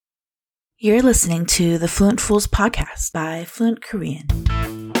You're listening to the Fluent Fools podcast by Fluent Korean.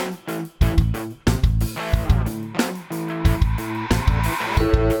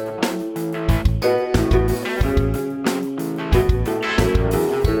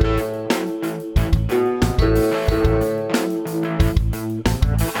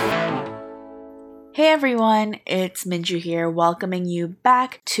 Hey everyone, it's Minju here, welcoming you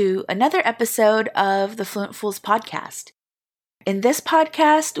back to another episode of the Fluent Fools podcast. In this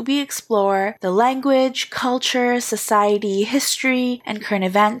podcast, we explore the language, culture, society, history, and current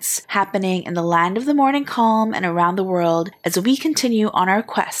events happening in the land of the morning calm and around the world as we continue on our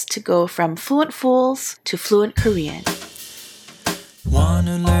quest to go from Fluent Fools to Fluent Korean. One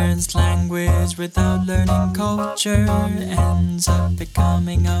who learns language without learning culture ends up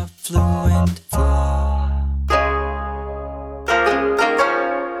becoming a fluent fool.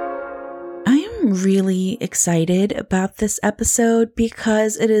 I'm really excited about this episode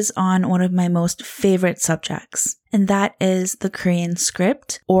because it is on one of my most favorite subjects, and that is the Korean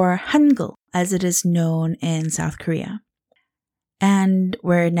script, or Hangul, as it is known in South Korea. And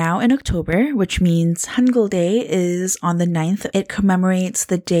we're now in October, which means Hangul Day is on the 9th. It commemorates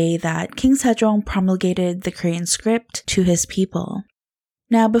the day that King Sejong promulgated the Korean script to his people.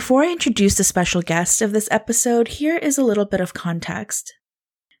 Now, before I introduce the special guest of this episode, here is a little bit of context.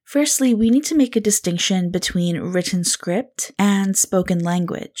 Firstly, we need to make a distinction between written script and spoken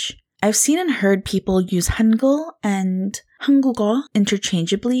language. I've seen and heard people use Hangul and Hangugo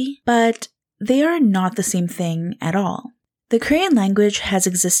interchangeably, but they are not the same thing at all. The Korean language has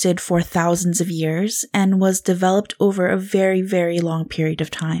existed for thousands of years and was developed over a very, very long period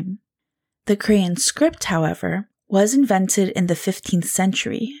of time. The Korean script, however, was invented in the 15th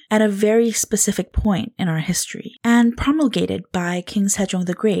century at a very specific point in our history and promulgated by King Sejong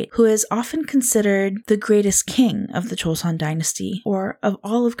the Great, who is often considered the greatest king of the Joseon dynasty or of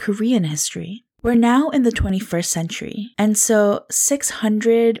all of Korean history. We're now in the 21st century, and so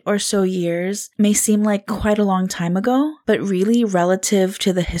 600 or so years may seem like quite a long time ago, but really relative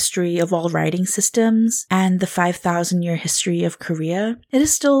to the history of all writing systems and the 5,000-year history of Korea, it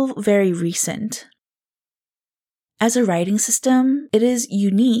is still very recent. As a writing system, it is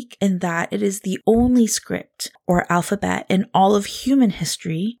unique in that it is the only script or alphabet in all of human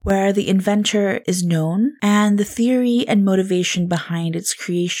history where the inventor is known and the theory and motivation behind its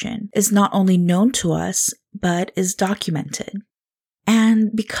creation is not only known to us, but is documented.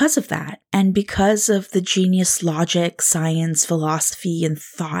 And because of that, and because of the genius logic, science, philosophy, and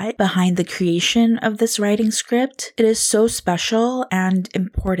thought behind the creation of this writing script, it is so special and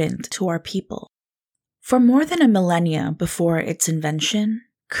important to our people. For more than a millennia before its invention,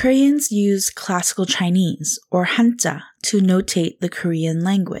 Koreans used classical Chinese, or Hanja, to notate the Korean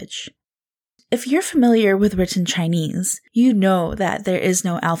language. If you're familiar with written Chinese, you know that there is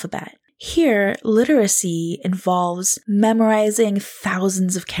no alphabet. Here, literacy involves memorizing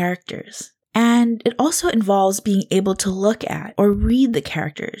thousands of characters. And it also involves being able to look at or read the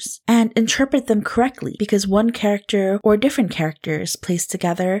characters and interpret them correctly because one character or different characters placed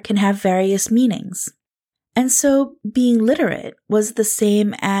together can have various meanings. And so being literate was the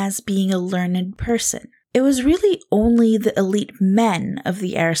same as being a learned person. It was really only the elite men of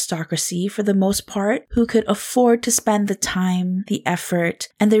the aristocracy, for the most part, who could afford to spend the time, the effort,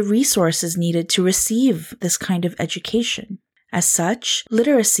 and the resources needed to receive this kind of education. As such,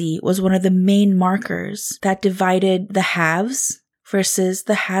 literacy was one of the main markers that divided the haves versus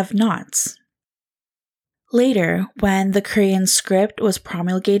the have-nots. Later, when the Korean script was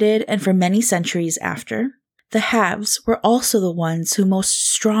promulgated, and for many centuries after, the haves were also the ones who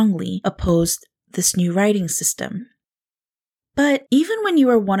most strongly opposed this new writing system. But even when you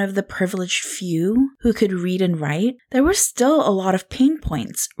were one of the privileged few who could read and write, there were still a lot of pain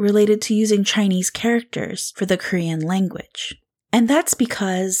points related to using Chinese characters for the Korean language. And that's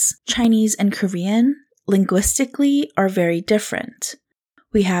because Chinese and Korean, linguistically, are very different.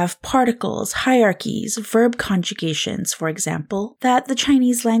 We have particles, hierarchies, verb conjugations, for example, that the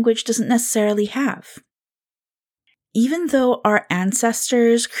Chinese language doesn't necessarily have. Even though our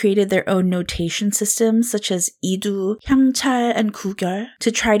ancestors created their own notation systems such as Idu, Hyangchal, and Kugyeol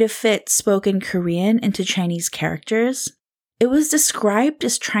to try to fit spoken Korean into Chinese characters, it was described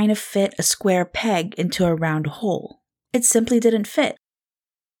as trying to fit a square peg into a round hole. It simply didn't fit.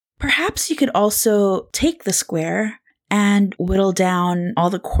 Perhaps you could also take the square and whittle down all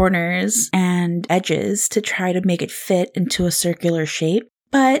the corners and edges to try to make it fit into a circular shape,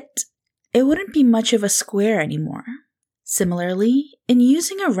 but it wouldn't be much of a square anymore. Similarly, in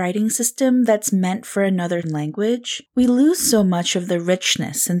using a writing system that's meant for another language, we lose so much of the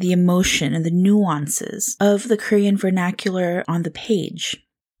richness and the emotion and the nuances of the Korean vernacular on the page.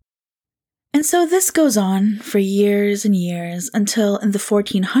 And so this goes on for years and years until in the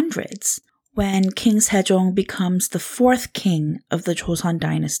 1400s, when King Sejong becomes the fourth king of the Joseon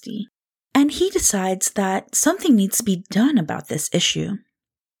dynasty. And he decides that something needs to be done about this issue.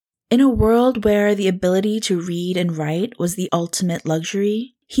 In a world where the ability to read and write was the ultimate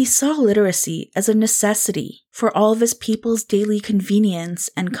luxury, he saw literacy as a necessity for all of his people's daily convenience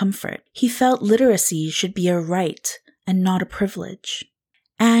and comfort. He felt literacy should be a right and not a privilege.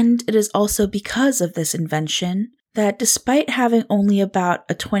 And it is also because of this invention that despite having only about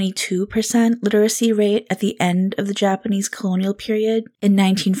a 22% literacy rate at the end of the Japanese colonial period in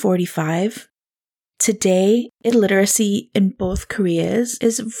 1945, today illiteracy in both Koreas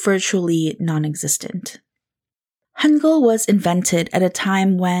is virtually non-existent. Hangul was invented at a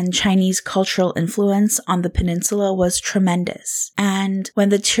time when Chinese cultural influence on the peninsula was tremendous, and when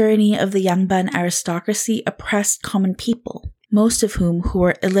the tyranny of the Yangban aristocracy oppressed common people, most of whom who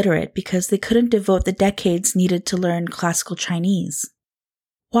were illiterate because they couldn't devote the decades needed to learn classical Chinese.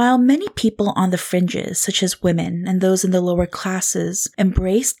 While many people on the fringes, such as women and those in the lower classes,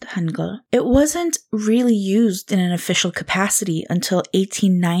 embraced Hangul, it wasn't really used in an official capacity until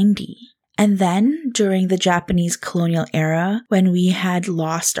 1890. And then, during the Japanese colonial era, when we had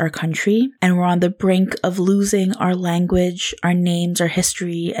lost our country and were on the brink of losing our language, our names, our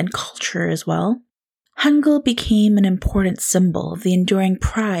history, and culture as well, Hangul became an important symbol of the enduring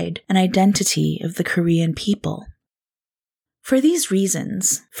pride and identity of the Korean people. For these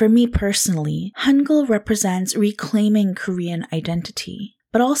reasons, for me personally, Hangul represents reclaiming Korean identity,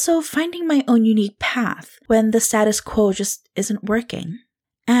 but also finding my own unique path when the status quo just isn't working.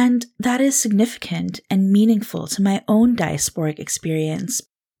 And that is significant and meaningful to my own diasporic experience,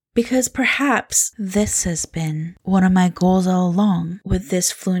 because perhaps this has been one of my goals all along with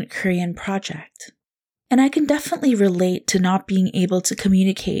this Fluent Korean project. And I can definitely relate to not being able to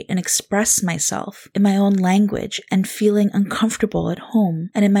communicate and express myself in my own language and feeling uncomfortable at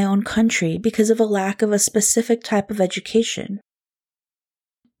home and in my own country because of a lack of a specific type of education.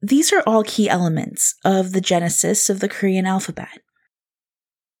 These are all key elements of the genesis of the Korean alphabet.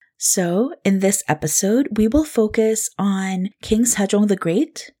 So, in this episode, we will focus on King Sejong the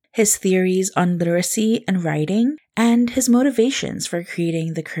Great, his theories on literacy and writing, and his motivations for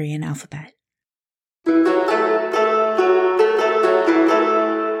creating the Korean alphabet.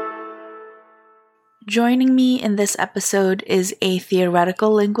 Joining me in this episode is a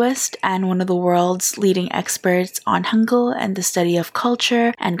theoretical linguist and one of the world's leading experts on Hangul and the study of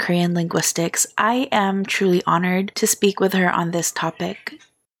culture and Korean linguistics. I am truly honored to speak with her on this topic.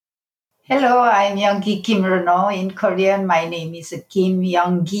 Hello, I'm Younggi Kim Runo. In Korean, my name is Kim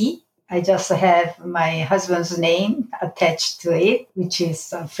Younggi. I just have my husband's name attached to it, which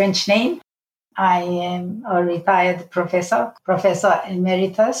is a French name. I am a retired professor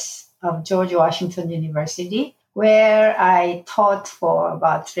emeritus of George Washington University, where I taught for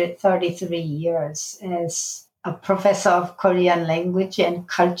about 33 years as a professor of Korean language and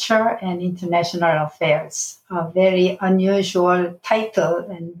culture and international affairs. A very unusual title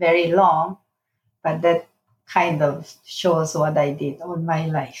and very long, but that kind of shows what I did all my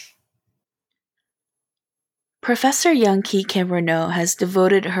life. Professor Younggi Kim Runo has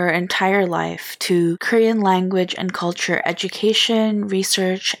devoted her entire life to Korean language and culture education,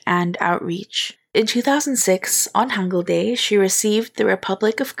 research, and outreach. In 2006, on Hangul Day, she received the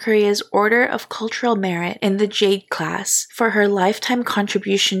Republic of Korea's Order of Cultural Merit in the Jade class for her lifetime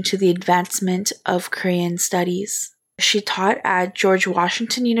contribution to the advancement of Korean studies. She taught at George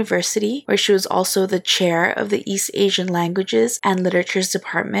Washington University, where she was also the chair of the East Asian Languages and Literatures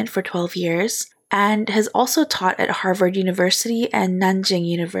Department for 12 years, and has also taught at Harvard University and Nanjing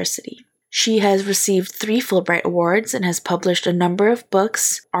University. She has received 3 Fulbright Awards and has published a number of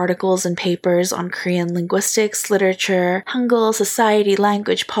books, articles, and papers on Korean linguistics, literature, Hangul, society,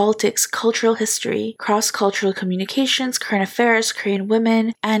 language, politics, cultural history, cross-cultural communications, current affairs, Korean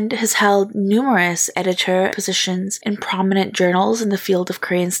women, and has held numerous editor positions in prominent journals in the field of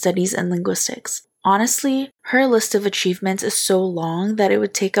Korean studies and linguistics. Honestly, her list of achievements is so long that it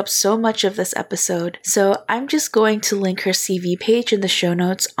would take up so much of this episode, so I'm just going to link her CV page in the show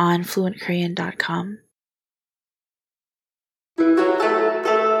notes on fluentkorean.com.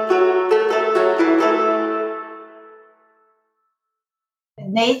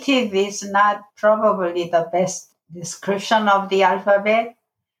 Native is not probably the best description of the alphabet.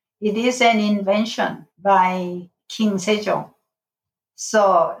 It is an invention by King Sejong.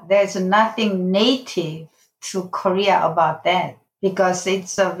 So there's nothing native to Korea about that, because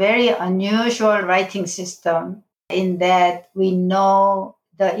it's a very unusual writing system in that we know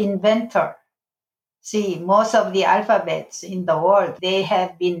the inventor See, most of the alphabets in the world, they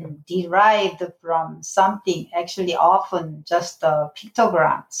have been derived from something, actually often just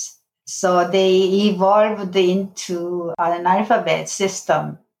pictograms. So they evolved into an alphabet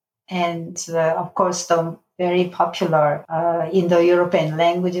system. And of course, the very popular Indo-European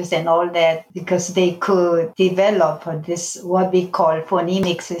languages and all that, because they could develop this, what we call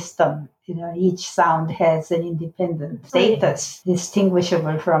phonemic system. Each sound has an independent status,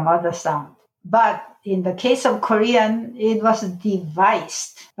 distinguishable from other sounds. But in the case of Korean, it was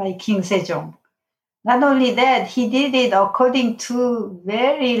devised by King Sejong. Not only that, he did it according to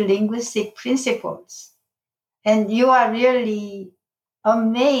very linguistic principles. And you are really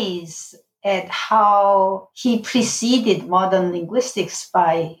amazed at how he preceded modern linguistics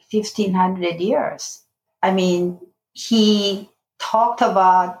by 1500 years. I mean, he talked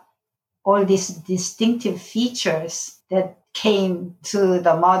about all these distinctive features that came to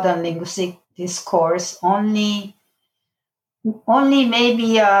the modern linguistic discourse only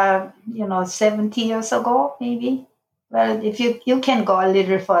maybe 70 years ago, maybe. Well, if you can go a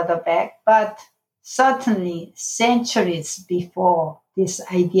little further back, but certainly centuries before this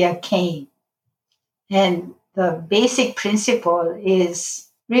idea came. And the basic principle is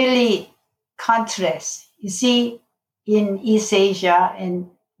really contrast. You see, in East Asia and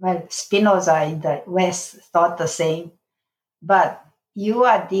Spinoza in the West thought the same, but you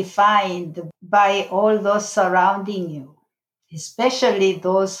are defined by all those surrounding you, especially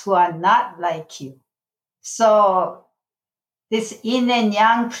those who are not like you. So this yin and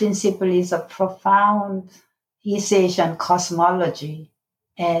yang principle is a profound East Asian cosmology,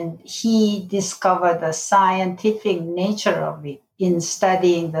 and he discovered the scientific nature of it in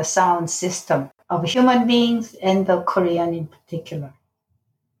studying the sound system of human beings and the Korean in particular.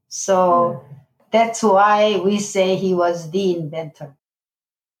 So that's why we say he was the inventor.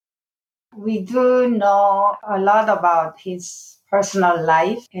 We do know a lot about his personal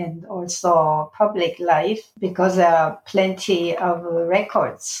life and also public life because there are plenty of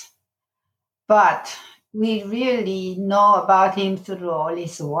records. But we really know about him through all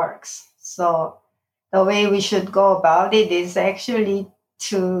his works. So the way we should go about it is actually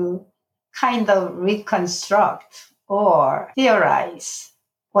to kind of reconstruct or theorize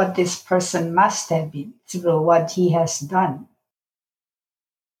what this person must have been through what he has done.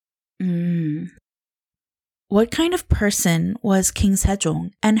 What kind of person was King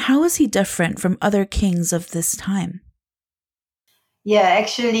Sejong, and how is he different from other kings of this time? Yeah,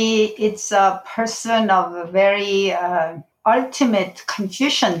 actually, it's a person of a very ultimate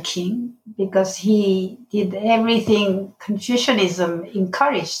Confucian king because he did everything Confucianism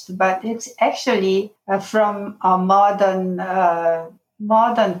encouraged. But it's actually from a modern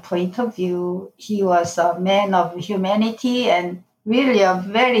point of view, he was a man of humanity and really a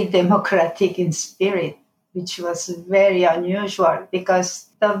very democratic in spirit, which was very unusual because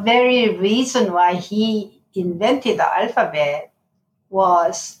the very reason why he invented the alphabet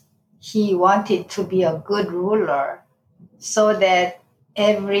was he wanted to be a good ruler so that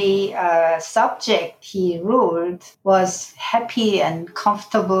every subject he ruled was happy and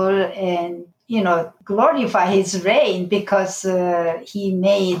comfortable and, glorify his reign because he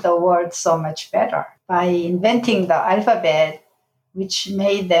made the world so much better by inventing the alphabet, which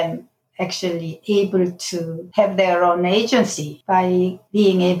made them actually able to have their own agency by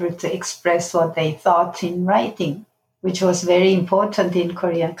being able to express what they thought in writing, which was very important in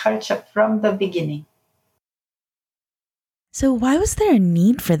Korean culture from the beginning. So why was there a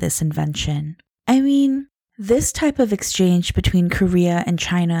need for this invention? I mean, this type of exchange between Korea and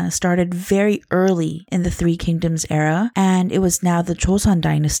China started very early in the Three Kingdoms era, and it was now the Joseon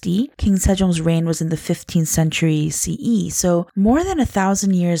dynasty. King Sejong's reign was in the 15th century CE, so more than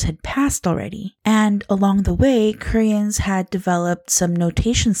 1,000 years had passed already. And along the way, Koreans had developed some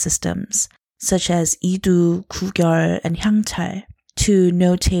notation systems, such as Idu, Kugyeol, and Hyangchal, to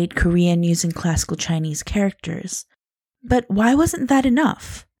notate Korean using classical Chinese characters. But why wasn't that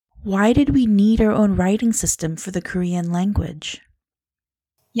enough? Why did we need our own writing system for the Korean language?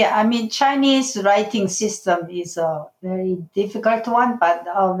 Yeah, I mean, Chinese writing system is a very difficult one, but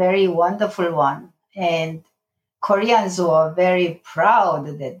a very wonderful one. And Koreans were very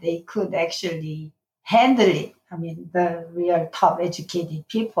proud that they could actually handle it. I mean, the real top educated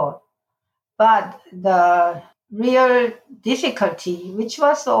people. But the real difficulty, which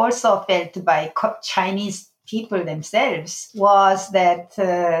was also felt by Chinese people themselves, was that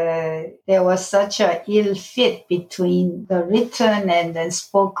there was such an ill fit between the written and the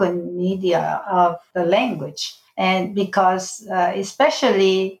spoken media of the language. And because,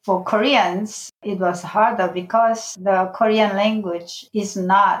 especially for Koreans, it was harder because the Korean language is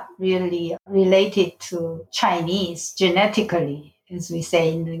not really related to Chinese genetically, as we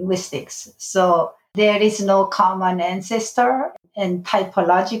say in linguistics. So there is no common ancestor, and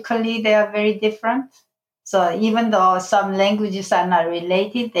typologically they are very different. So even though some languages are not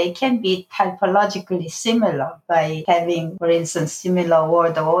related, they can be typologically similar by having, for instance, similar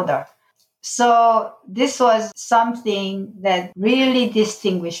word order. So this was something that really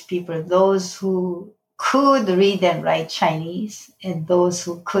distinguished people, those who could read and write Chinese and those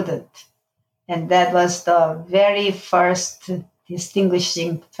who couldn't. And that was the very first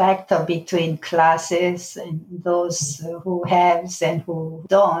distinguishing factor between classes and those who have and who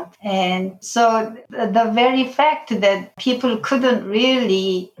don't. And so the very fact that people couldn't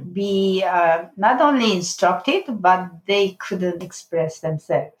really be not only instructed, but they couldn't express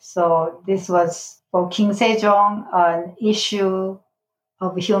themselves. So this was for King Sejong an issue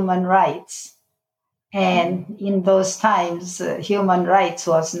of human rights. And in those times, human rights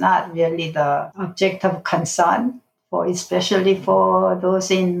was not really the object of concern, especially for those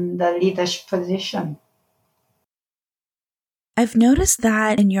in the leadership position. I've noticed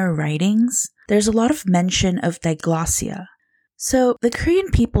that in your writings, there's a lot of mention of diglossia. So the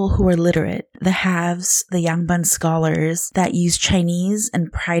Korean people who were literate, the haves, the Yangban scholars that used Chinese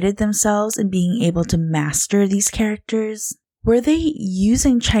and prided themselves in being able to master these characters, were they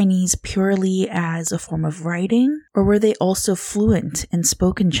using Chinese purely as a form of writing, or were they also fluent in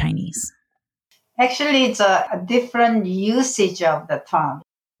spoken Chinese? Actually, it's a different usage of the term.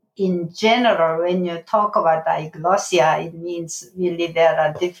 In general, when you talk about diglossia, it means really there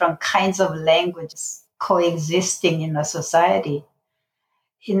are different kinds of languages coexisting in a society.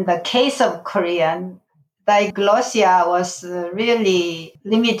 In the case of Korean, diglossia was really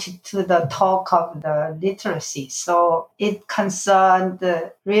limited to the talk of the literacy. So it concerned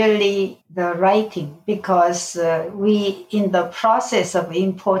really the writing, because we, in the process of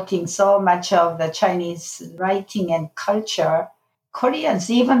importing so much of the Chinese writing and culture, Koreans,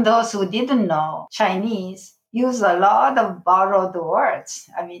 even those who didn't know Chinese, use a lot of borrowed words.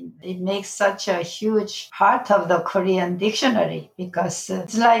 I mean, it makes such a huge part of the Korean dictionary, because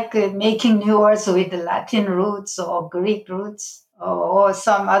it's like making new words with Latin roots or Greek roots or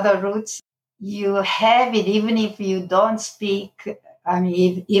some other roots. You have it even if you don't speak,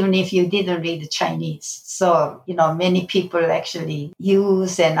 even if you didn't read Chinese. So, many people actually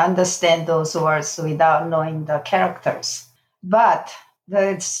use and understand those words without knowing the characters. But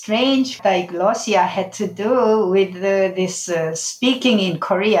the strange diglossia had to do with this speaking in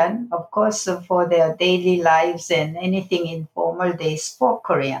Korean. Of course, for their daily lives and anything informal, they spoke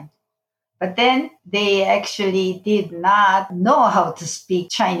Korean. But then they actually did not know how to speak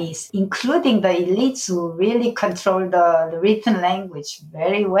Chinese, including the elites who really control the written language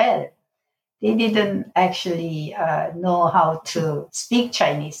very well. They didn't actually know how to speak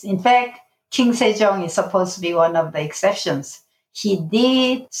Chinese. In fact, King Sejong is supposed to be one of the exceptions. He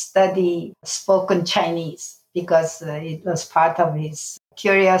did study spoken Chinese because it was part of his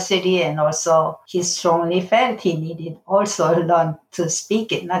curiosity, and also he strongly felt he needed also learn to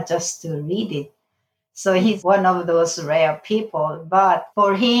speak it, not just to read it. So he's one of those rare people. But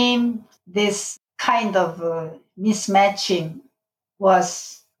for him, this kind of mismatching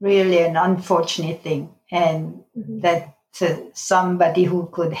was really an unfortunate thing, and that somebody who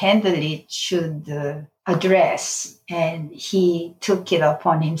could handle it should address, and he took it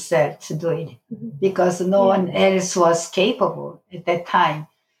upon himself to do it because no one else was capable at that time.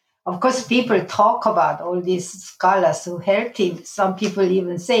 Of course, people talk about all these scholars who helped him. Some people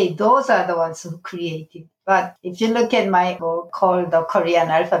even say those are the ones who created. But if you look at my book called The Korean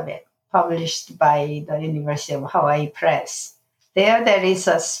Alphabet, published by the University of Hawaii Press, there is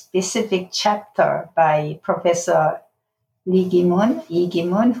a specific chapter by Professor Lee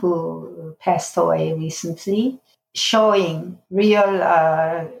Gi-moon, who passed away recently, showing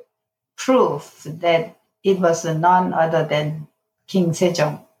real proof that it was none other than King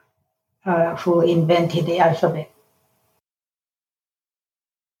Sejong who invented the alphabet.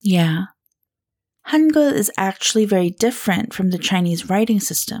 Yeah. Hangul is actually very different from the Chinese writing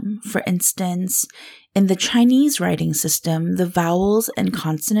system. For instance, in the Chinese writing system, the vowels and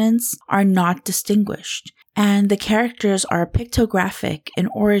consonants are not distinguished, and the characters are pictographic in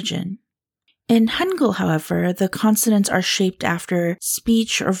origin. In Hangul, however, the consonants are shaped after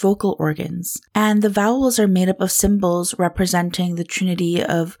speech or vocal organs, and the vowels are made up of symbols representing the trinity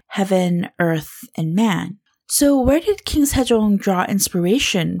of heaven, earth, and man. So where did King Sejong draw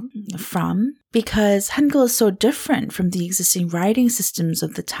inspiration from? Because Hangul is so different from the existing writing systems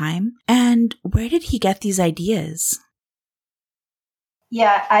of the time. And where did he get these ideas?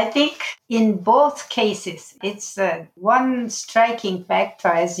 Yeah, I think in both cases, it's one striking factor,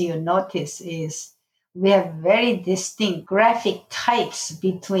 as you notice, is we have very distinct graphic types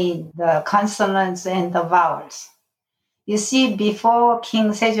between the consonants and the vowels. You see, before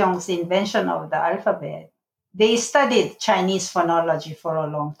King Sejong's invention of the alphabet, they studied Chinese phonology for a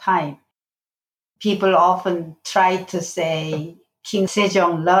long time. People often try to say King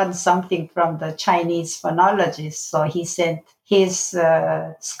Sejong learned something from the Chinese phonologists, so he sent his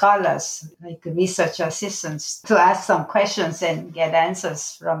scholars, like research assistants, to ask some questions and get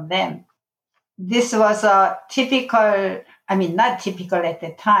answers from them. This was a typical, not typical at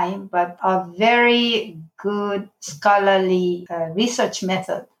the time, but a very good scholarly research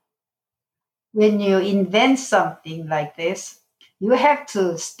method. When you invent something like this, you have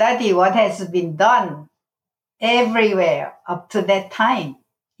to study what has been done everywhere up to that time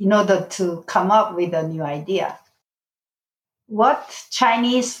in order to come up with a new idea. What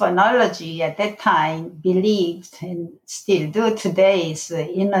Chinese phonology at that time believed and still do today is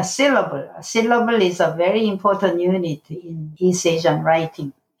in a syllable. A syllable is a very important unit in East Asian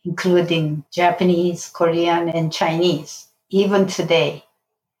writing, including Japanese, Korean, and Chinese, even today.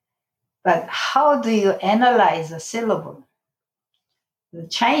 But how do you analyze a syllable? The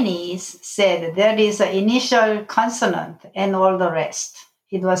Chinese said there is an initial consonant and all the rest.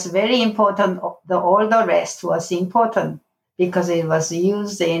 It was very important. All the rest was important because it was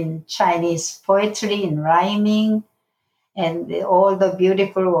used in Chinese poetry, in rhyming, and all the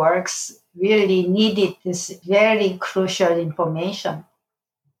beautiful works really needed this very crucial information.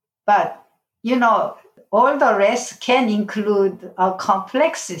 But, all the rest can include a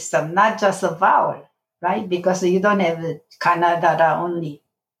complex system, not just a vowel, right? Because you don't have Kannada only,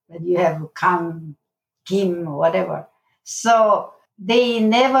 but you have Kam, Kim, whatever. So they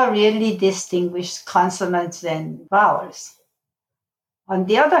never really distinguished consonants and vowels. On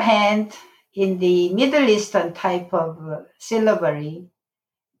the other hand, in the Middle Eastern type of syllabary,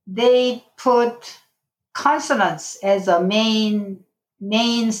 they put consonants as a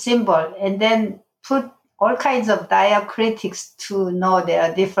main symbol and then put all kinds of diacritics to know there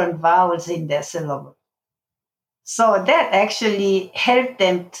are different vowels in their syllable. So that actually helped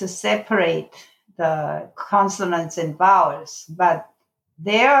them to separate the consonants and vowels, but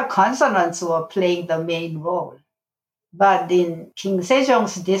their consonants were playing the main role. But in King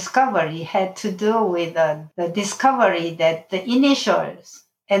Sejong's discovery had to do with the discovery that the initials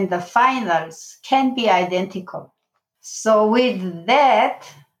and the finals can be identical. So with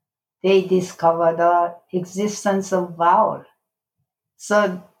that, they discovered the existence of vowel.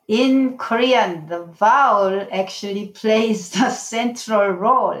 So in Korean, the vowel actually plays the central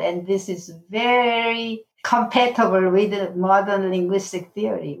role, and this is very compatible with modern linguistic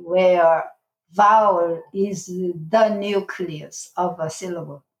theory, where vowel is the nucleus of a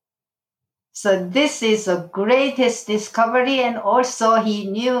syllable. So this is the greatest discovery, and also he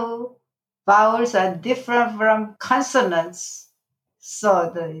knew vowels are different from consonants.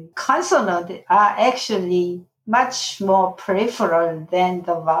 So the consonants are actually much more peripheral than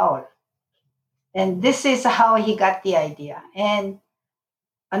the vowel. And this is how he got the idea. And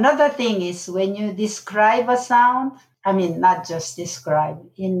another thing is when you describe a sound, not just describe,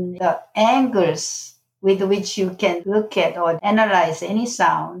 in the angles with which you can look at or analyze any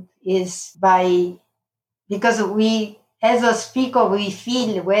sound is because we, as a speaker, we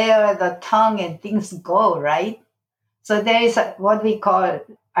feel where the tongue and things go, right? So there is what we call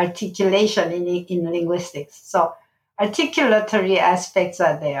articulation in linguistics. So articulatory aspects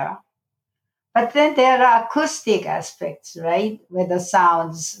are there. But then there are acoustic aspects, right? Where the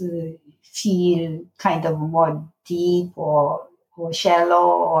sounds feel kind of more deep or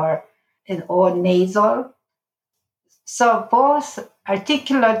shallow or nasal. So both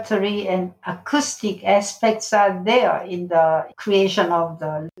articulatory and acoustic aspects are there in the creation of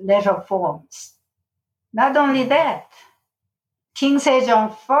the letter forms. Not only that, King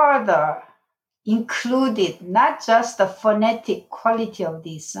Sejong further included not just the phonetic quality of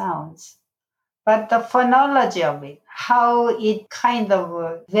these sounds, but the phonology of it, how it kind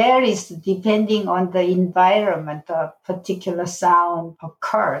of varies depending on the environment a particular sound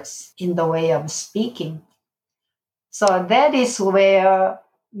occurs in the way of speaking. So that is where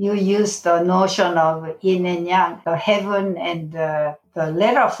you use the notion of yin and yang, the heaven and the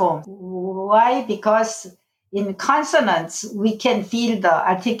letter form. Why? Because in consonants, we can feel the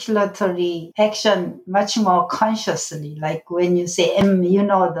articulatory action much more consciously. Like when you say M,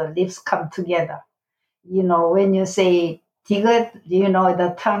 the lips come together. when you say tigut,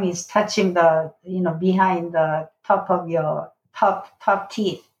 the tongue is touching the, behind the top of your top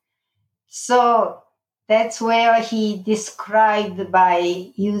teeth. So that's where he described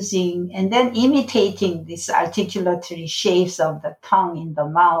by using and then imitating these articulatory shapes of the tongue in the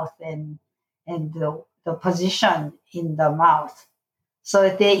mouth and the position in the mouth. So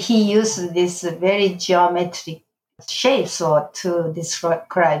he used this very geometric shapes to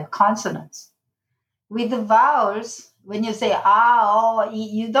describe consonants. With the vowels, when you say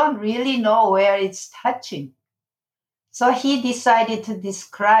you don't really know where it's touching. So he decided to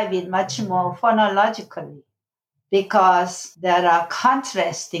describe it much more phonologically because there are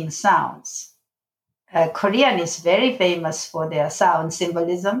contrasting sounds. Korean is very famous for their sound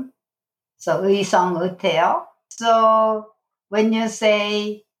symbolism. So 의성, 의태어. So when you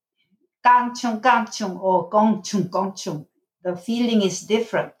say 깡충, 깡충 or 꽁충, 꽁충, the feeling is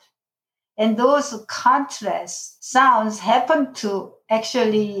different. And those contrast sounds happen to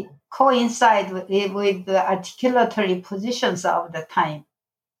actually coincide with the articulatory positions of the time.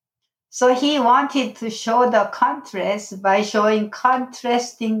 So he wanted to show the contrast by showing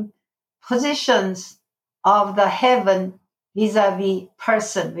contrasting positions of the heaven vis-a-vis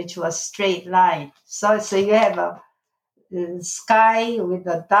person, which was straight line. So you have a sky with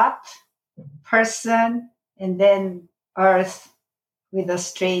a dot, person, and then earth with a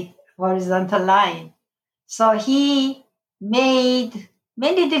straight horizontal line. So he made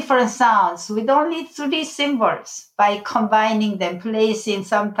many different sounds with only 3 symbols by combining them, placing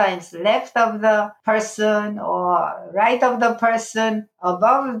sometimes left of the person or right of the person,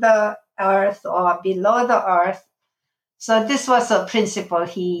 above the earth or below the earth. So this was a principle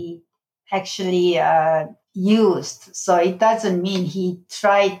he actually used. So it doesn't mean he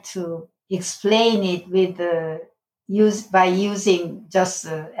tried to explain it with by using just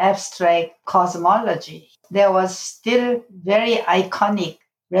abstract cosmology. There was still very iconic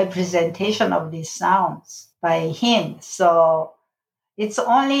representation of these sounds by him. So it's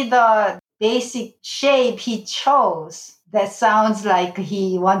only the basic shape he chose that sounds like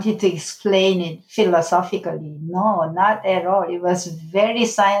he wanted to explain it philosophically. No, not at all. It was very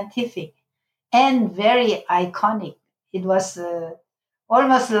scientific and very iconic. It was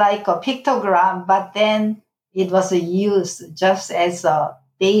almost like a pictogram, but then it was used just as a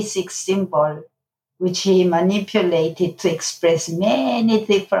basic symbol, which he manipulated to express many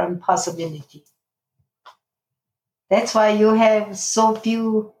different possibilities. That's why you have so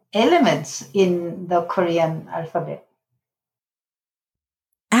few elements in the Korean alphabet.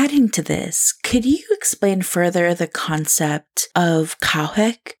 Adding to this, could you explain further the concept of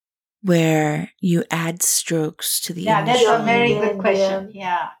kahwaek, where you add strokes to the Yeah, that's initial? a very good question.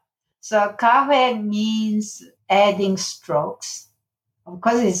 Yeah. So kahwaek means adding strokes. Of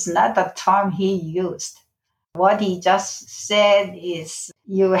course, it's not the term he used. What he just said is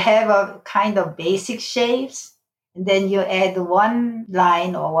you have a kind of basic shapes, and then you add one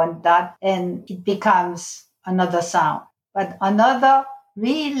line or one dot, and it becomes another sound, but another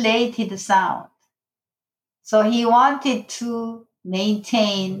related sound. So he wanted to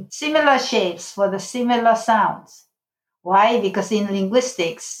maintain similar shapes for the similar sounds. Why? Because in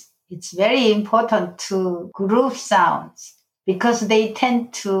linguistics, it's very important to group sounds because they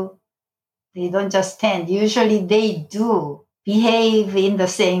don't just tend, usually they do behave in the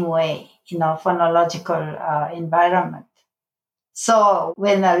same way in a phonological environment. So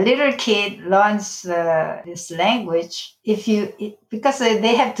when a little kid learns this language, because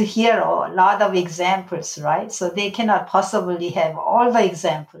they have to hear a lot of examples, right? So they cannot possibly have all the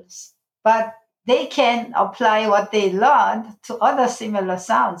examples, but they can apply what they learned to other similar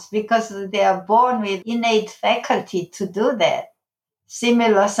sounds because they are born with innate faculty to do that.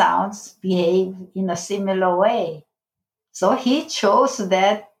 Similar sounds behave in a similar way. So he chose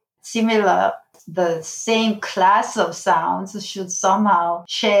that the same class of sounds should somehow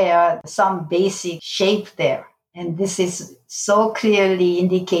share some basic shape there. And this is so clearly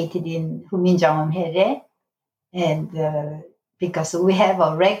indicated in Huminjeongum Haere. And because we have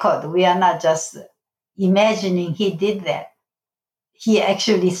a record, we are not just imagining he did that. He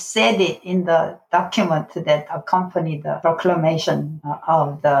actually said it in the document that accompanied the proclamation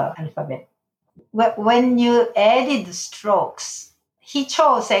of the alphabet. When you added strokes, he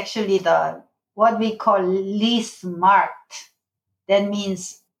chose actually what we call least marked. That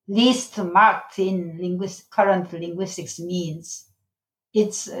means least marked in current linguistics means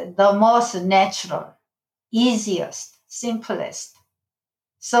it's the most natural, easiest, simplest.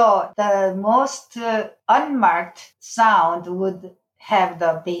 So the most unmarked sound would have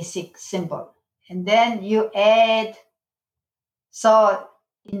the basic symbol. And then you add, so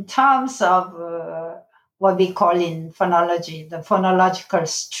in terms of what we call in phonology, the phonological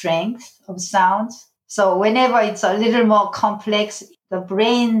strength of sounds. So whenever it's a little more complex, the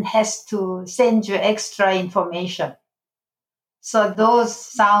brain has to send you extra information. So those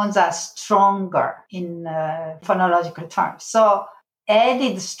sounds are stronger in phonological terms. So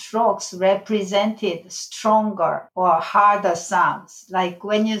added strokes represented stronger or harder sounds. Like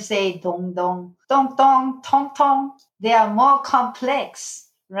when you say dong dong, tong tong, tong tong, they are more complex,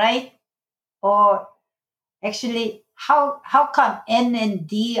 right? Or actually, how come N and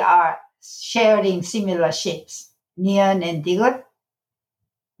D are sharing similar shapes? Neon and digot?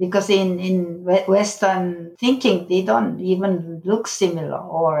 Because in Western thinking, they don't even look similar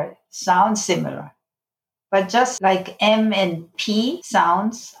or sound similar. But just like M and P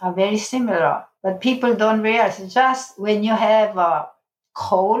sounds are very similar. But people don't realize just when you have a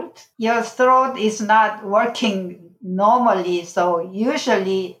cold, your throat is not working normally. So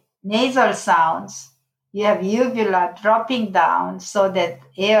usually nasal sounds, you have uvula dropping down so that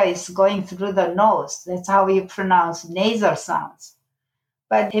air is going through the nose. That's how we pronounce nasal sounds.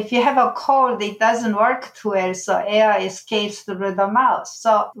 But if you have a cold, it doesn't work too well, so air escapes through the mouth.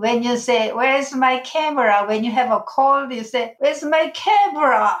 So when you say, where's my camera? When you have a cold, you say, where's my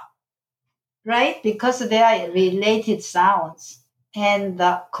camera? Right? Because they are related sounds. And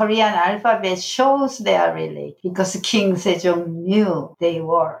the Korean alphabet shows they are related because King Sejong knew they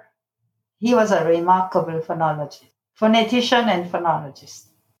were. He was a remarkable phonologist, phonetician and phonologist.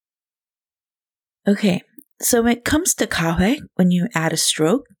 Okay. So when it comes to kahwe, when you add a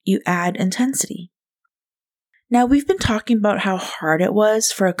stroke, you add intensity. Now, we've been talking about how hard it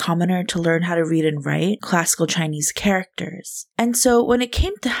was for a commoner to learn how to read and write classical Chinese characters. And so when it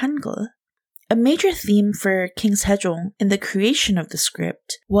came to Hangul, a major theme for King Sejong in the creation of the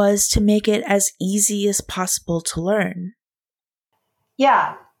script was to make it as easy as possible to learn.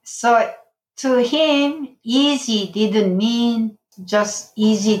 Yeah, so to him, easy didn't mean just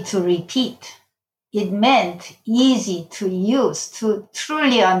easy to repeat. It meant easy to use, to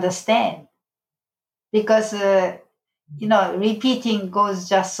truly understand. Because, repeating goes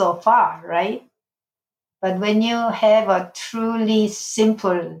just so far, right? But when you have a truly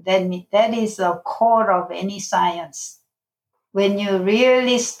simple, then that is the core of any science. When you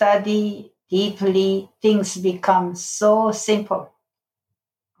really study deeply, things become so simple.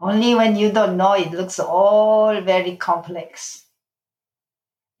 Only when you don't know, it looks all very complex.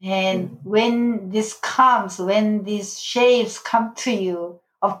 And when this comes, when these shapes come to you,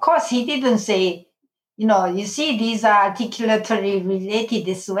 of course, he didn't say, you see, these are articulately related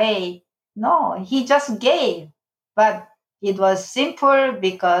this way. No, he just gave. But it was simple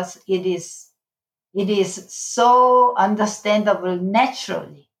because it is so understandable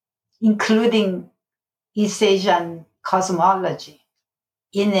naturally, including East Asian cosmology.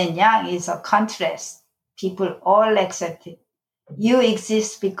 Yin and yang is a contrast. People all accept it. You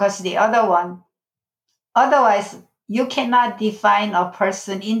exist because the other one. Otherwise, you cannot define a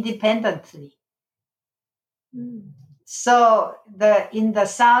person independently. So in the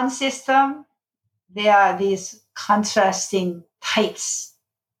sound system, there are these contrasting types,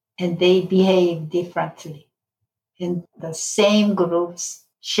 and they behave differently. And the same groups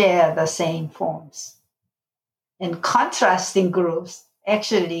share the same forms. And contrasting groups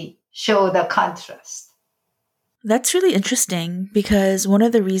actually show the contrast. That's really interesting because one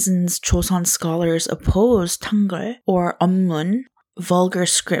of the reasons Choson scholars opposed Hangul, or Onmun, vulgar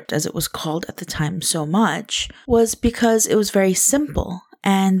script as it was called at the time, so much, was because it was very simple,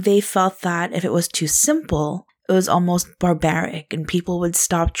 and they felt that if it was too simple, it was almost barbaric, and people would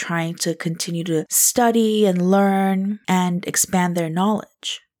stop trying to continue to study and learn and expand their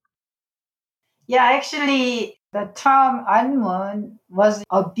knowledge. Yeah, actually, the term Onmun was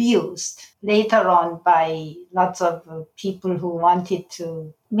abused later on by lots of people who wanted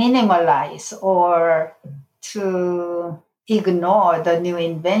to minimalize or to ignore the new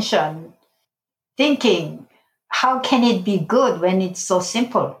invention, thinking, how can it be good when it's so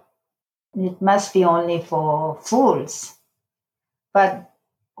simple? It must be only for fools. But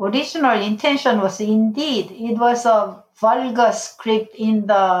original intention was indeed, it was a vulgar script in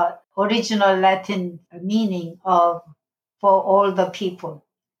the original Latin meaning of for all the people.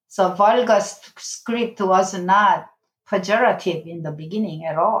 So vulgar script was not pejorative in the beginning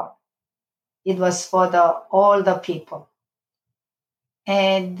at all. It was for all the people.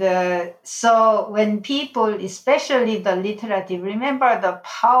 And so when people, especially the literati, remember the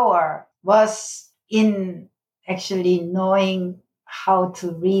power was in actually knowing how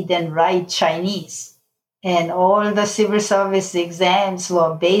to read and write Chinese. And all the civil service exams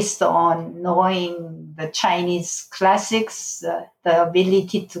were based on knowing the Chinese classics, the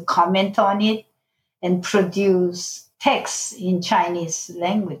ability to comment on it, and produce texts in Chinese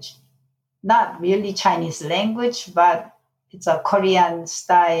language. Not really Chinese language, but it's a Korean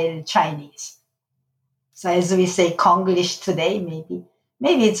style Chinese. So as we say Konglish today,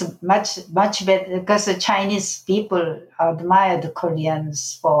 maybe it's much better because the Chinese people admire the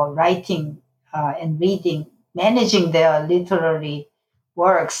Koreans for writing and reading, managing their literary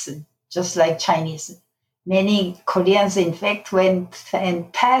works, just like Chinese. Many Koreans, in fact, went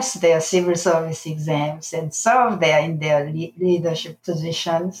and passed their civil service exams and served there in their leadership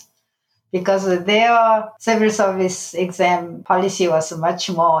positions, because their civil service exam policy was much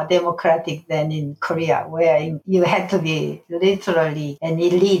more democratic than in Korea, where you had to be literally an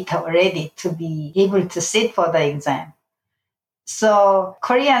elite already to be able to sit for the exam. So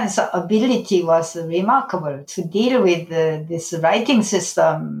Koreans' ability was remarkable to deal with this writing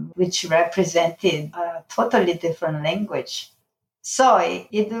system, which represented a totally different language. So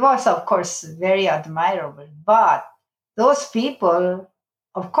it was, of course, very admirable. But those people,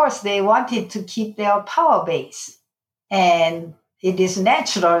 of course, they wanted to keep their power base. And it is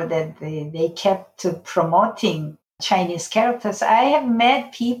natural that they kept promoting Chinese characters. I have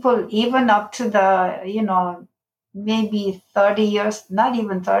met people even up to the, maybe 30 years, not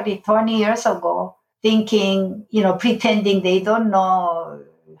even 30, 20 years ago, thinking, pretending they don't know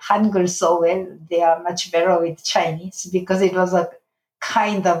Hangul so well. They are much better with Chinese, because it was a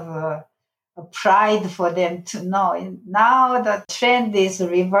kind of a pride for them to know. And now the trend is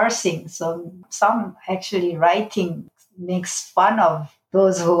reversing. So some actually writing makes fun of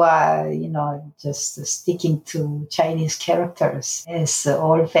those who are, just sticking to Chinese characters as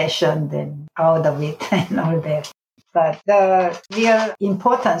old-fashioned and out of it and all that. But the real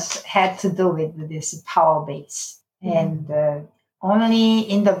importance had to do with this power base. And only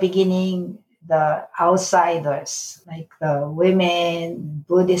in the beginning, the outsiders, like the women,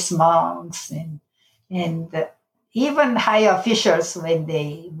 Buddhist monks, and even high officials, when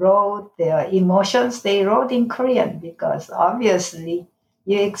they wrote their emotions, they wrote in Korean, because obviously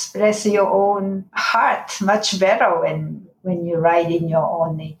you express your own heart much better when you write in your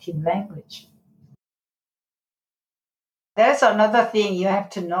own native language. There's another thing you have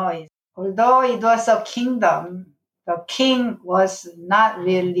to know is, although it was a kingdom, the king was not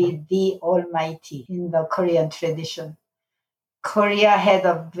really the almighty in the Korean tradition. Korea had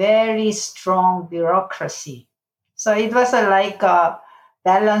a very strong bureaucracy. So it was like a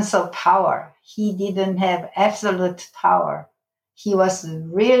balance of power. He didn't have absolute power. He was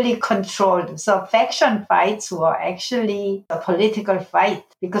really controlled. So faction fights were actually a political fight,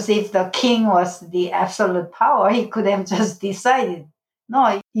 because if the king was the absolute power, he could have just decided,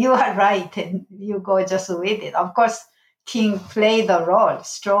 no, you are right, and you go just with it. Of course, king played a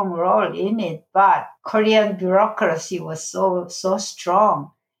strong role in it, but Korean bureaucracy was so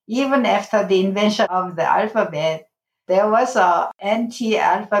strong. Even after the invention of the alphabet, there was an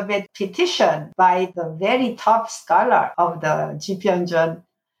anti-alphabet petition by the very top scholar of the Jipyeonjeon,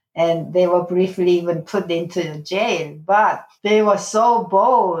 and they were briefly even put into jail. But they were so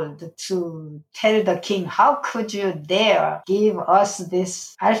bold to tell the king, how could you dare give us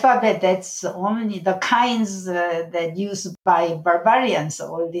this alphabet that's only the kinds that used by barbarians,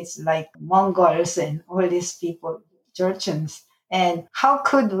 all these like Mongols and all these people, Jurchens. And how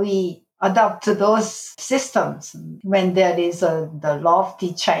could we adopt those systems when there is the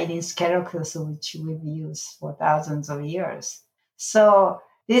lofty Chinese characters which we've used for thousands of years? So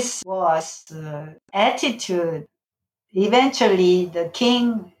this was the attitude. Eventually, the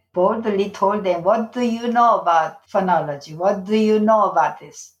king boldly told them, what do you know about phonology? What do you know about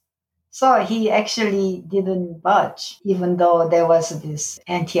this? So he actually didn't budge, even though there was this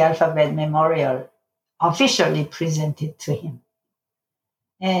anti-alphabet memorial officially presented to him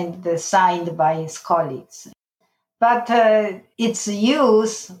and signed by his colleagues. But its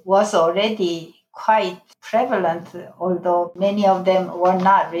use was already quite prevalent, although many of them were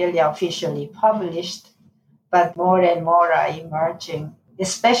not really officially published, but more and more are emerging,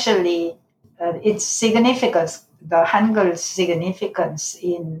 especially its significance, the Hangul's significance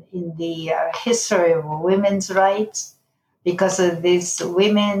in the history of women's rights, because these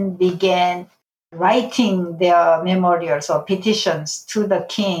women began writing their memorials or petitions to the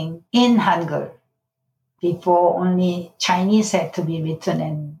king in Hangul. Before, only Chinese had to be written,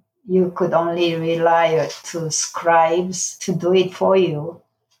 and you could only rely to scribes to do it for you.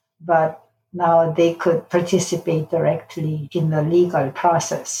 But now they could participate directly in the legal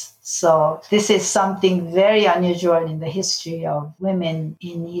process. So this is something very unusual in the history of women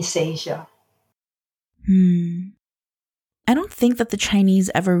in East Asia. I don't think that the Chinese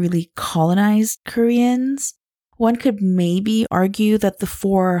ever really colonized Koreans. one could maybe argue that the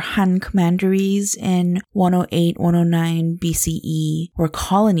 4 Han commanderies in 108-109 BCE were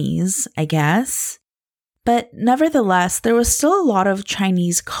colonies, I guess. But nevertheless, there was still a lot of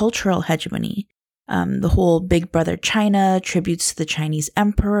Chinese cultural hegemony. The whole Big Brother China, tributes to the Chinese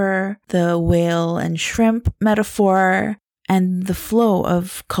emperor, the whale and shrimp metaphor, and the flow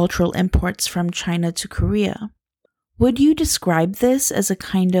of cultural imports from China to Korea. Would you describe this as a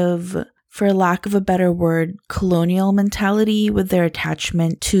kind of, for lack of a better word, colonial mentality with their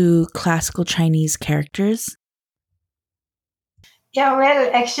attachment to classical Chinese characters? Yeah, well,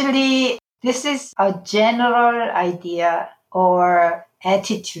 actually, this is a general idea or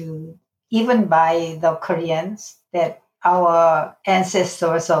attitude, even by the Koreans, that our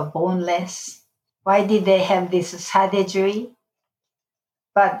ancestors are boneless. Why did they have this 사대주의?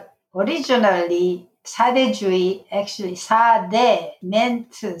 But originally, 사대주의, actually, 사대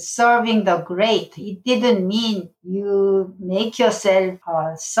meant serving the great. It didn't mean you make yourself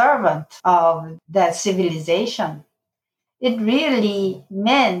a servant of that civilization. It really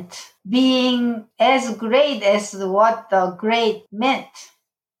meant being as great as what the great meant.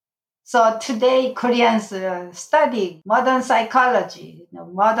 So today, Koreans study modern psychology,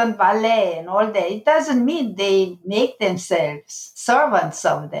 modern ballet and all that. It doesn't mean they make themselves servants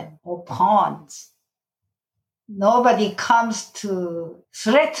of them or pawns. Nobody comes to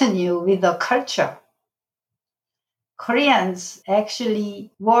threaten you with the culture. Koreans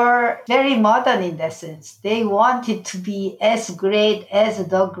actually were very modern in that sense. They wanted to be as great as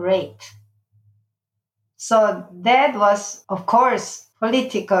the great. So that was, of course,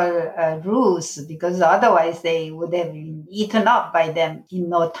 political rules, because otherwise they would have been eaten up by them in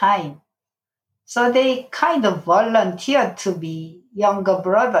no time. So they kind of volunteered to be younger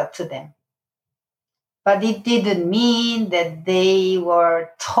brother to them. But it didn't mean that they were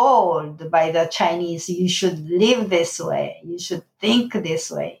told by the Chinese, you should live this way, you should think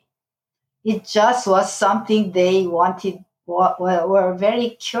this way. It just was something they wanted, were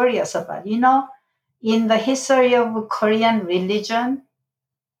very curious about. In the history of Korean religion,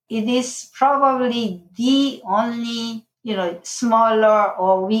 it is probably the only, smaller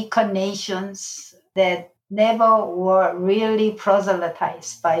or weaker nations that never were really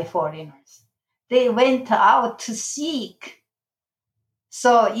proselytized by foreigners. They went out to seek.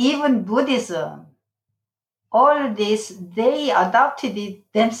 So even Buddhism, all this, they adopted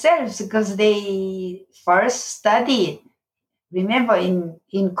it themselves because they first studied. Remember,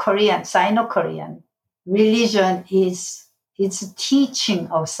 in Korean, Sino-Korean, religion is it's a teaching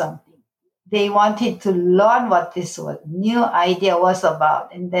of something. They wanted to learn what this new idea was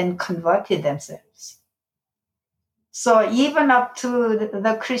about, and then converted themselves. So even up to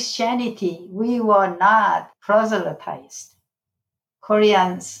the Christianity, we were not proselytized.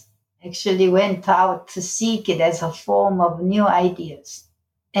 Koreans actually went out to seek it as a form of new ideas,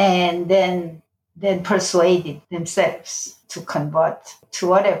 and then persuaded themselves to convert to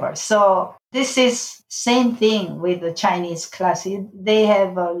whatever. So this is same thing with the Chinese class. They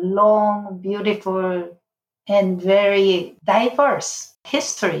have a long, beautiful, and very diverse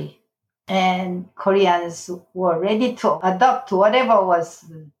history. And Koreans were ready to adopt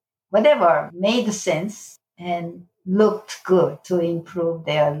whatever made sense and looked good to improve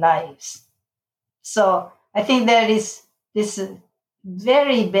their lives. So I think there is this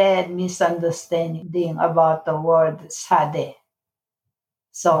very bad misunderstanding about the word 사대.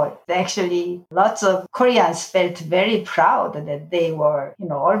 So actually, lots of Koreans felt very proud that they were,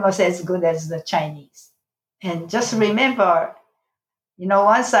 almost as good as the Chinese. And just remember,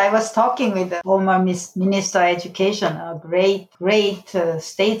 once I was talking with the former Minister of Education, a great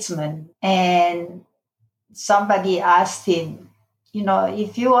statesman, and somebody asked him,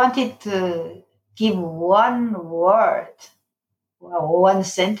 if you wanted to give one word, one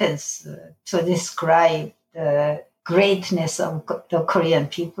sentence to describe the greatness of the Korean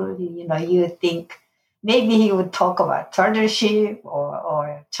people, you think maybe he would talk about turtleship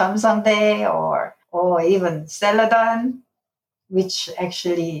or Cheomseongdae or even Celadon, which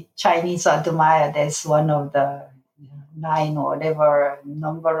actually Chinese admired as one of the 9 or whatever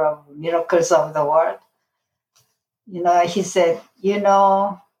number of miracles of the world. He said,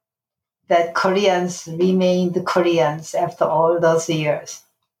 that Koreans remained Koreans after all those years.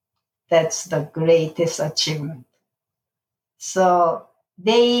 That's the greatest achievement. So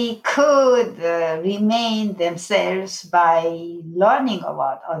they could remain themselves by learning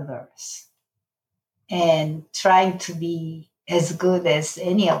about others and trying to be as good as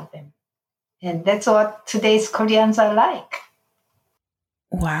any of them. And that's what today's Koreans are like.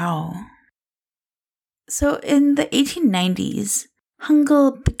 Wow. So in the 1890s,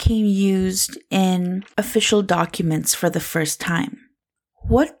 Hangul became used in official documents for the first time.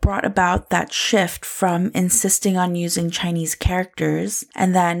 What brought about that shift from insisting on using Chinese characters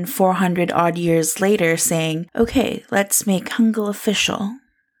and then 400 odd years later saying, okay, let's make Hangul official?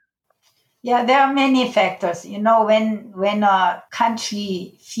 Yeah, there are many factors. When a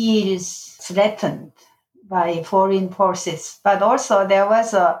country feels threatened by foreign forces, but also there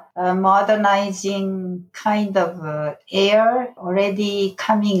was a modernizing kind of air already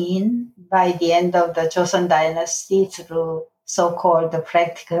coming in by the end of the Joseon Dynasty through so-called the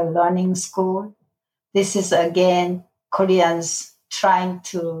practical learning school. This is again Koreans trying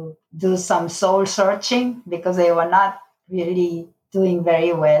to do some soul searching because they were not really doing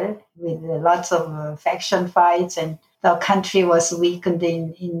very well with lots of faction fights, and the country was weakened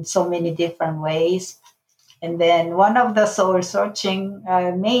in so many different ways. And then one of the soul searching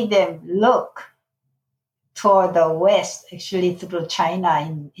made them look toward the West, actually through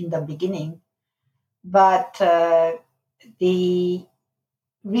China in the beginning. But the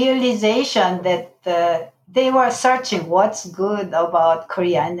realization that they were searching what's good about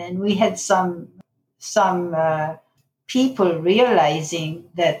Korea, and we had some people realizing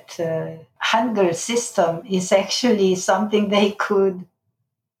that Hangul system is actually something they could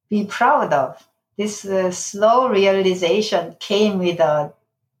be proud of. This slow realization came without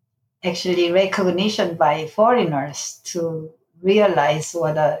actually recognition by foreigners to realize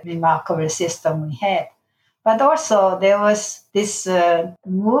what a remarkable system we had. But also there was this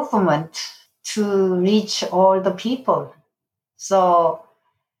movement to reach all the people. So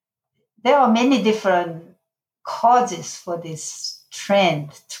there are many different causes for this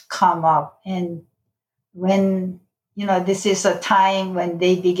trend to come up. And when, this is a time when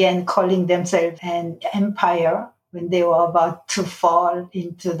they began calling themselves an empire, when they were about to fall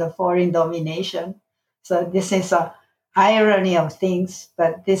into the foreign domination. So this is a irony of things,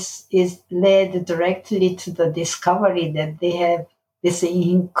 but this is led directly to the discovery that they have this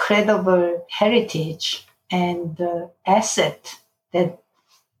incredible heritage and asset that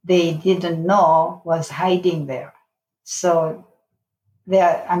they didn't know was hiding there. So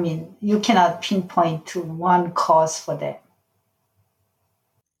you cannot pinpoint to one cause for that.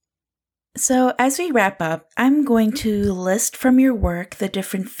 So as we wrap up, I'm going to list from your work the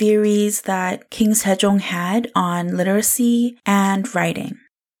different theories that King Sejong had on literacy and writing.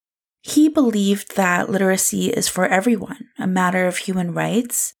 He believed that literacy is for everyone, a matter of human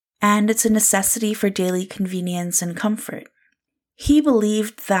rights, and it's a necessity for daily convenience and comfort. He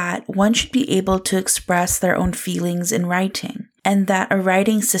believed that one should be able to express their own feelings in writing, and that a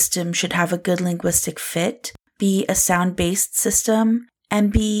writing system should have a good linguistic fit, be a sound-based system,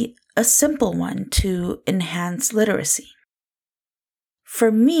 and be a simple one to enhance literacy.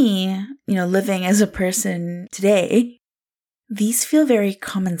 For me, living as a person today, these feel very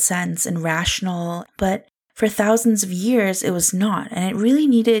common sense and rational, but for thousands of years, it was not, and it really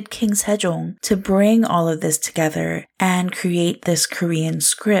needed King Sejong to bring all of this together and create this Korean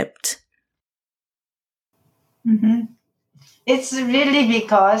script. Mm-hmm. It's really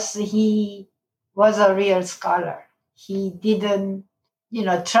because he was a real scholar. He didn't,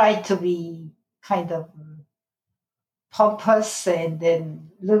 try to be kind of pompous and then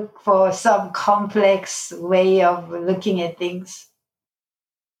look for some complex way of looking at things.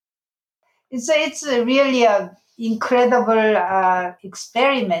 It's really an incredible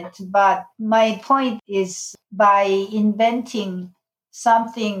experiment, but my point is by inventing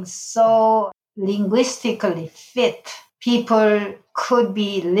something so linguistically fit, people could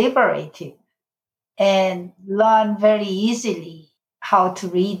be liberated and learn very easily how to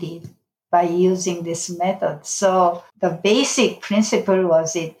read it by using this method. So the basic principle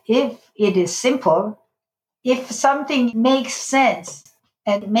was if it is simple, if something makes sense,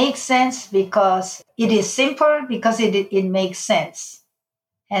 and it makes sense because it is simple, because it makes sense,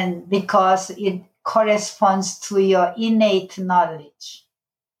 and because it corresponds to your innate knowledge.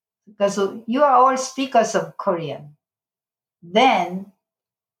 Because you are all speakers of Korean, then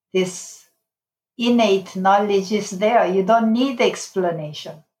this innate knowledge is there. You don't need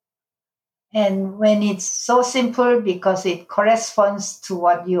explanation. And when it's so simple because it corresponds to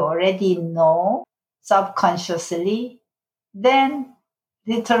what you already know subconsciously, then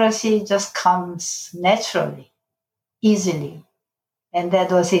literacy just comes naturally, easily. And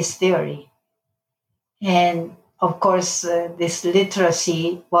that was his theory. And of course, this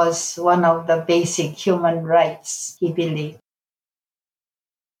literacy was one of the basic human rights, he believed.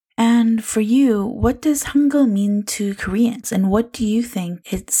 And for you, what does Hangul mean to Koreans, and what do you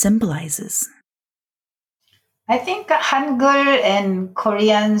think it symbolizes? I think Hangul and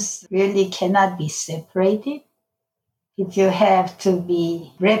Koreans really cannot be separated. if you have to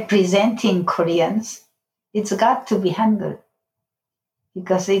be representing Koreans, it's got to be Hangul.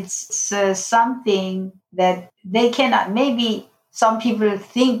 Because it's something that they cannot, maybe some people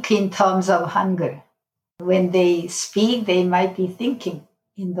think in terms of Hangul. When they speak, they might be thinking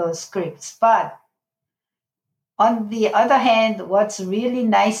in those scripts. But on the other hand, what's really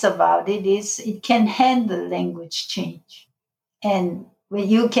nice about it is it can handle language change. And when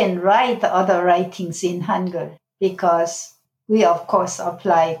you can write other writings in Hangul, because we, of course,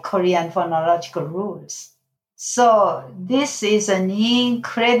 apply Korean phonological rules. So this is an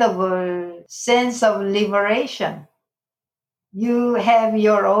incredible sense of liberation. You have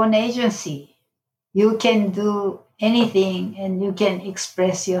your own agency. You can do anything and you can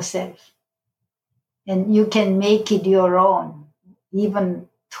express yourself. And you can make it your own, even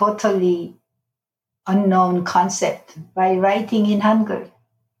totally unknown concept by writing in Hangul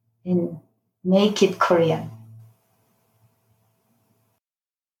and make it Korean.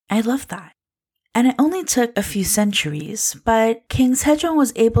 I love that. And it only took a few centuries, but King Sejong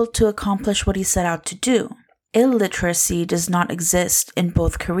was able to accomplish what he set out to do. Illiteracy does not exist in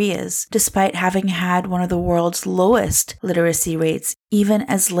both Koreas, despite having had one of the world's lowest literacy rates even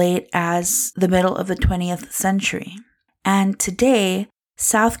as late as the middle of the 20th century. And today,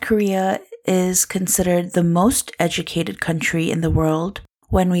 South Korea is considered the most educated country in the world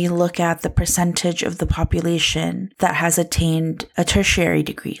when we look at the percentage of the population that has attained a tertiary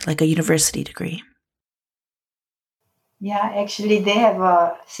degree, like a university degree. Yeah, actually, they have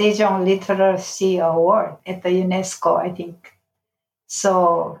a Sejong Literacy Award at the UNESCO, I think.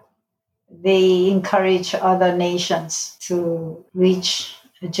 So they encourage other nations to reach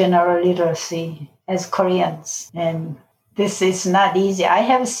general literacy as Koreans. And this is not easy. I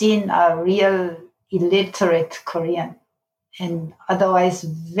have seen a real illiterate Korean and otherwise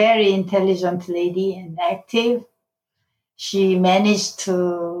very intelligent lady and active. She managed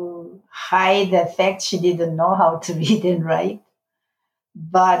to hide the fact she didn't know how to read and write.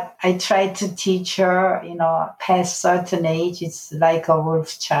 But I tried to teach her, past certain age, it's like a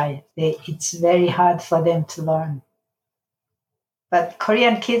wolf child. It's very hard for them to learn. But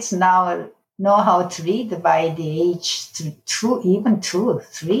Korean kids now know how to read by the age even 2,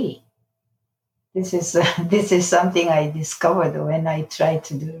 3. This is something I discovered when I tried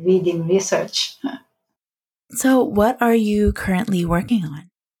to do reading research. So what are you currently working on?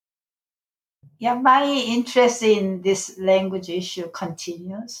 Yeah, my interest in this language issue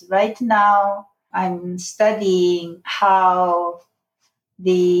continues. Right now, I'm studying how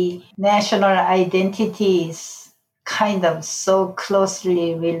the national identity is kind of so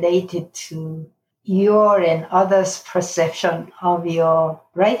closely related to your and others' perception of your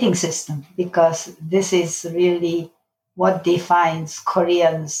writing system, because this is really what defines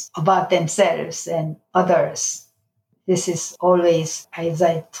Koreans about themselves and others. This is always, as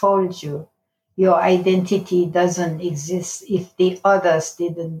I told you, your identity doesn't exist if the others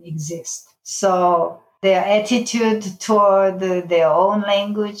didn't exist. So their attitude toward their own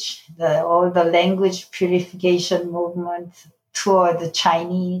language, all the language purification movement, toward the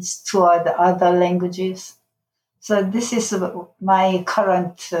Chinese, toward the other languages. So this is my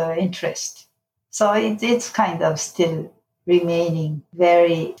current interest. So it's kind of still remaining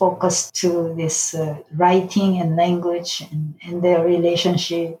very focused to this writing and language and their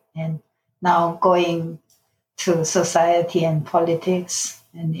relationship, and now going to society and politics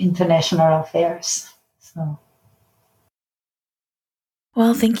and international affairs. So.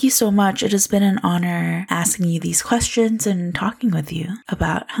 Well, thank you so much. It has been an honor asking you these questions and talking with you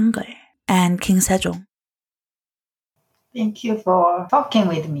about Hangul and King Sejong. Thank you for talking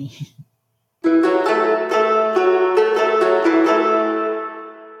with me.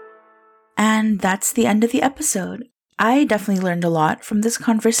 And that's the end of the episode. I definitely learned a lot from this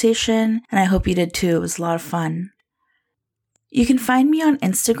conversation, and I hope you did too. It was a lot of fun. You can find me on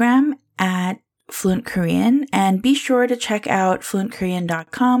Instagram at Fluent Korean, and be sure to check out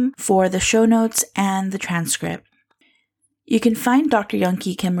fluentkorean.com for the show notes and the transcript. You can find Dr.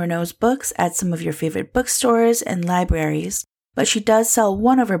 Youngki Kim Renault's books at some of your favorite bookstores and libraries, but she does sell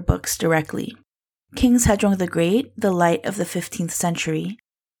one of her books directly, King Sejong the Great, The Light of the 15th Century.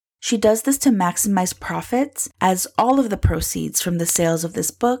 She does this to maximize profits, as all of the proceeds from the sales of this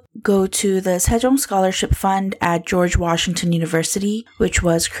book go to the Sejong Scholarship Fund at George Washington University, which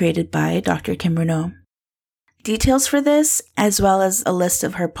was created by Dr. Kim Renault. Details for this, as well as a list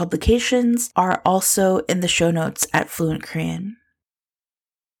of her publications, are also in the show notes at Fluent Korean.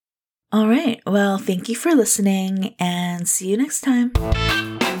 All right, well, thank you for listening, and see you next time.